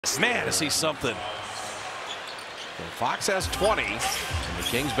Man, to see something. So Fox has 20, and the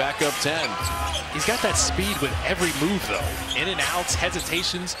Kings back up 10. He's got that speed with every move, though. In and outs,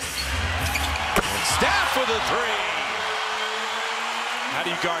 hesitations. And Steph with a three. How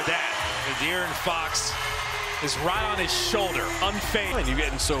do you guard that? De'Aaron Fox is right on his shoulder, unfazed. And you're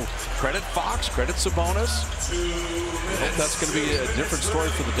getting so credit Fox, credit Sabonis. I hope that's going to be a different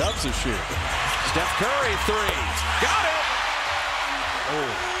story for the Dubs this year. Steph Curry, three. Got it! Oh,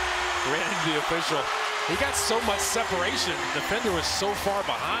 ran into the official. He got so much separation. The defender was so far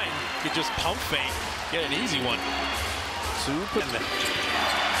behind. He could just pump fake, get an easy one. Super.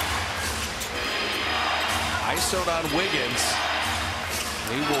 ISO'd on Wiggins.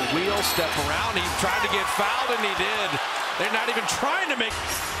 He will wheel, step around. He tried to get fouled, and he did. They're not even trying to make.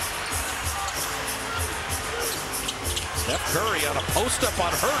 Steph Curry on a post-up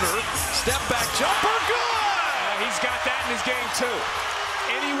on Herter. Step back jumper, good! He's got that in his game, too.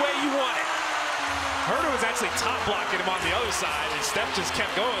 Any way you want it. Herter was actually top blocking him on the other side, and Steph just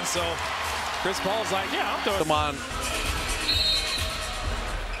kept going, so Chris Paul's like, yeah, I'll throw it. Come on.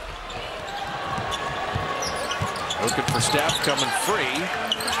 Looking for Steph, coming free.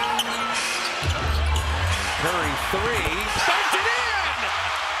 Curry, three. Banked it in!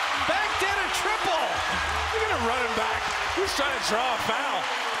 Banked in a triple! You're going to run him back. He's trying to draw a foul.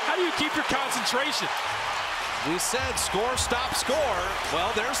 How do you keep your concentration? We said score, stop, score.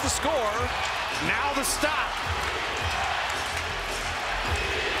 Well, there's the score. Now the stop.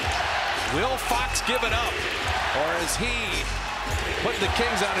 Will Fox give it up? Or is he putting the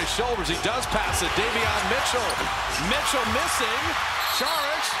Kings on his shoulders? He does pass it. Davion Mitchell. Mitchell missing.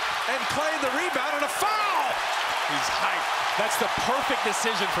 Saric and Clay the rebound and a foul. He's hyped. That's the perfect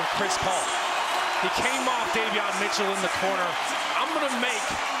decision from Chris Paul. He came off Davion Mitchell in the corner. I'm going to make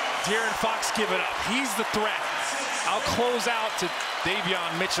De'Aaron Fox give it up. He's the threat. I'll close out to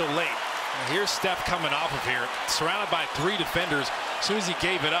Davion Mitchell late. And here's Steph coming off of here, surrounded by three defenders. As soon as he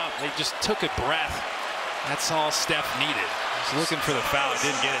gave it up, they just took a breath. That's all Steph needed. He's looking for the foul.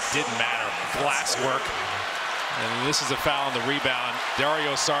 Didn't get it. Didn't matter. Glass work. And this is a foul on the rebound.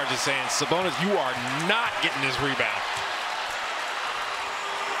 Dario Saric is saying, Sabonis, you are not getting this rebound.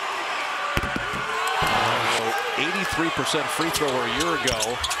 83% free thrower a year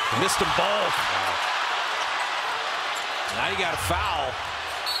ago. Missed them both. Now you got a foul.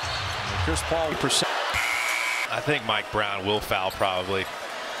 And Chris Paul %. I think Mike Brown will foul probably.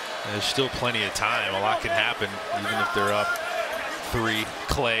 There's still plenty of time. A lot can happen even if they're up three.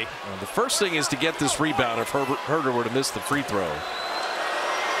 Clay. Well, the first thing is to get this rebound if Herter were to miss the free throw.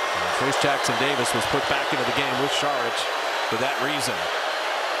 Trace Jackson Davis was put back into the game with Saric for that reason.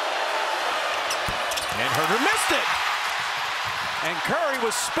 And Herter missed it. And Curry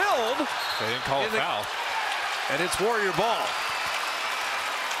was spilled. They didn't call a foul. And it's Warrior ball.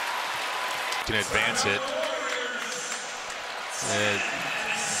 Can advance it. And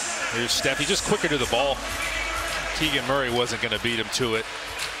here's Steph. He's just quicker to the ball. Keegan Murray wasn't going to beat him to it.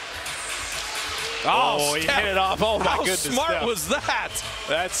 Oh, he hit it off. Oh, my goodness. How smart Steph. was that?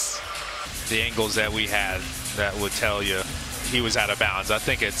 That's the angles that we had that would tell you he was out of bounds. I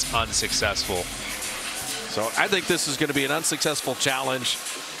think it's unsuccessful. So I think this is going to be an unsuccessful challenge.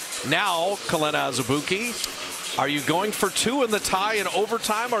 Now, Kalena Azubuike, are you going for two in the tie in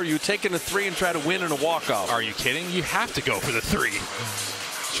overtime, or are you taking a three and try to win in a walk-off? Are you kidding? You have to go for the three.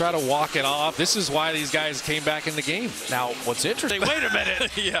 Try to walk it off. This is why these guys came back in the game. Now, what's interesting, wait a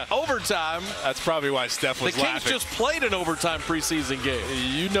minute. Yeah. Overtime. That's probably why Steph was laughing. The Kings just played an overtime preseason game.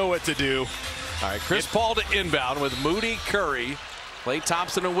 You know what to do. All right, Chris Paul to inbound with Moody, Curry, Klay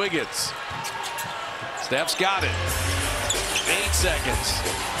Thompson, and Wiggins. Steph's got it. 8 seconds.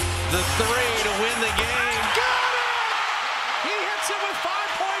 The three to win the game. Got it! He hits it with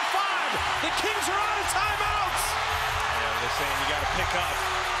 5.5. The Kings are out of timeouts. Yeah, they're saying you got to pick up.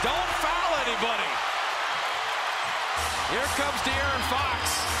 Don't foul anybody. Here comes De'Aaron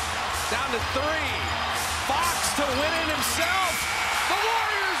Fox. Down to 3. Fox to win it himself. The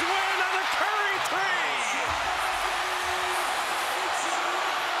Warriors win on the Curry three.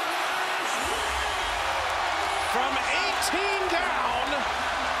 From 18 down,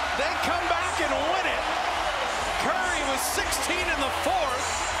 they come back and win it. Curry was 16 in the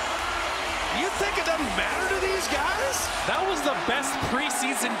fourth. You think it doesn't matter to these guys? That was the best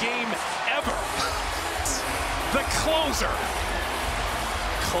preseason game ever. The closer.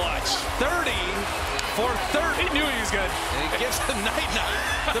 Clutch. 30 for 30. He knew he was good. And he gives the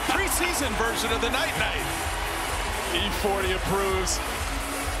night-night. The preseason version of the night-night. E40 approves.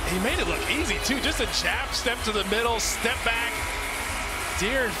 He made it look easy, too. Just a jab, step to the middle, step back.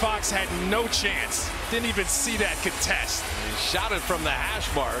 De'Aaron Fox had no chance. Didn't even see that contest. He shot it from the hash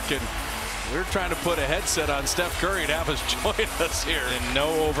mark, and we're trying to put a headset on Steph Curry and have us join us here. And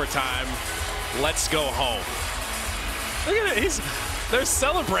no overtime. Let's go home. Look at it. They're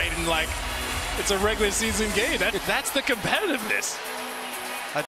celebrating like it's a regular season game. That's the competitiveness.